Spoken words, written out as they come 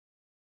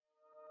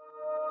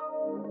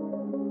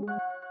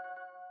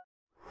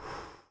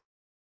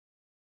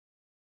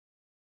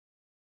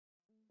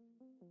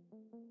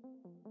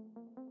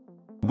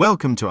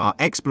Welcome to our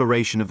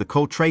exploration of the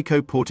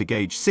Coltraco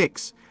Portagauge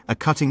 6, a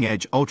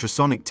cutting-edge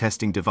ultrasonic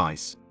testing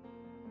device.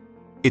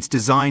 It's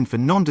designed for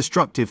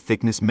non-destructive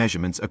thickness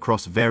measurements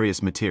across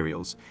various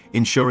materials,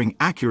 ensuring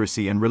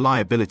accuracy and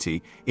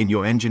reliability in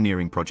your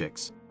engineering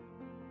projects.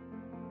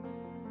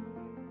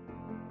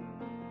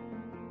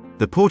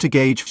 The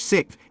Portagauge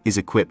 6 is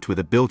equipped with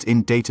a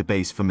built-in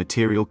database for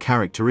material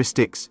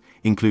characteristics,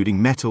 including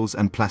metals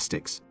and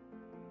plastics.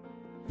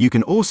 You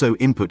can also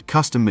input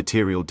custom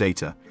material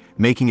data,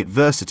 making it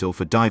versatile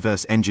for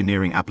diverse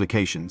engineering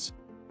applications.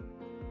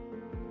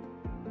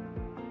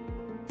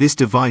 This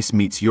device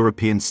meets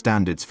European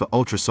standards for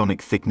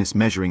ultrasonic thickness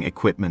measuring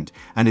equipment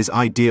and is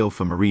ideal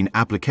for marine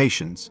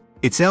applications.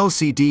 Its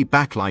LCD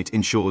backlight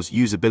ensures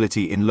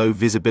usability in low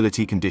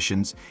visibility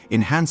conditions,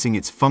 enhancing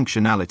its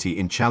functionality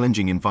in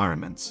challenging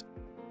environments.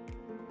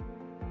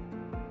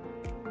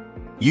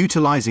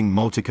 Utilizing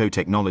Multico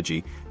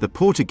technology, the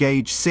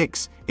Portagauge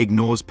 6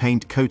 ignores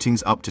paint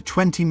coatings up to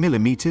 20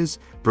 mm,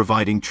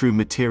 providing true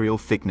material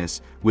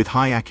thickness with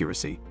high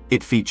accuracy.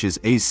 It features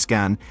AIS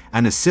scan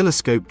and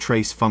oscilloscope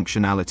trace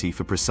functionality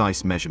for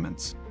precise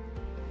measurements.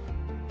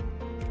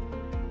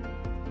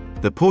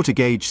 The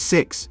Portagauge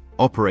 6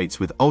 operates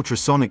with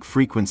ultrasonic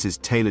frequencies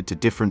tailored to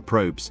different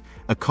probes,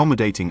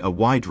 accommodating a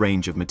wide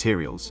range of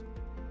materials.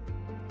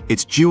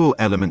 Its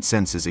dual-element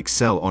sensors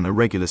excel on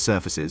irregular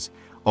surfaces,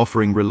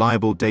 offering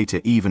reliable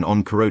data even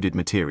on corroded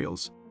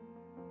materials.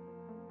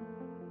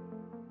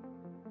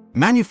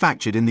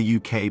 Manufactured in the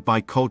UK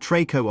by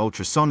Coltraco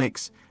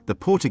Ultrasonics, the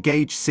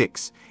Portagauge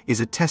 6 is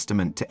a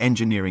testament to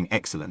engineering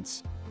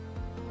excellence.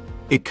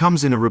 It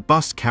comes in a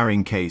robust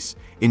carrying case,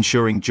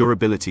 ensuring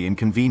durability and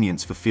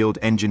convenience for field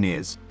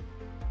engineers.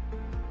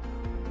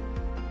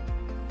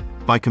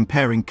 By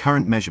comparing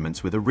current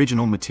measurements with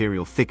original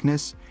material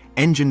thickness,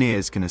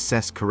 engineers can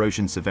assess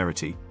corrosion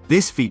severity.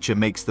 This feature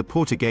makes the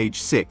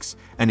Portagauge 6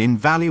 an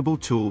invaluable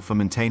tool for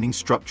maintaining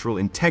structural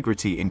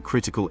integrity in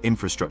critical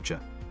infrastructure.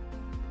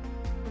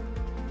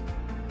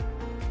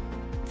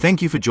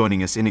 Thank you for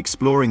joining us in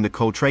exploring the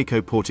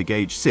Coltraco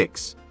Portagauge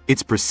 6.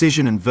 Its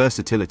precision and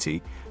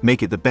versatility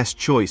make it the best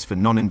choice for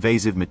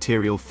non-invasive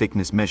material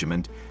thickness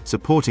measurement,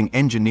 supporting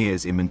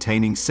engineers in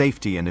maintaining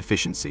safety and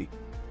efficiency.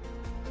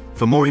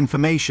 For more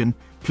information,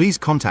 please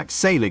contact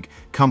Saelig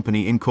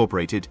Company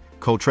Incorporated,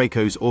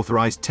 Coltraco's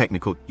authorized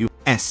technical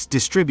U.S.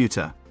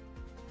 distributor.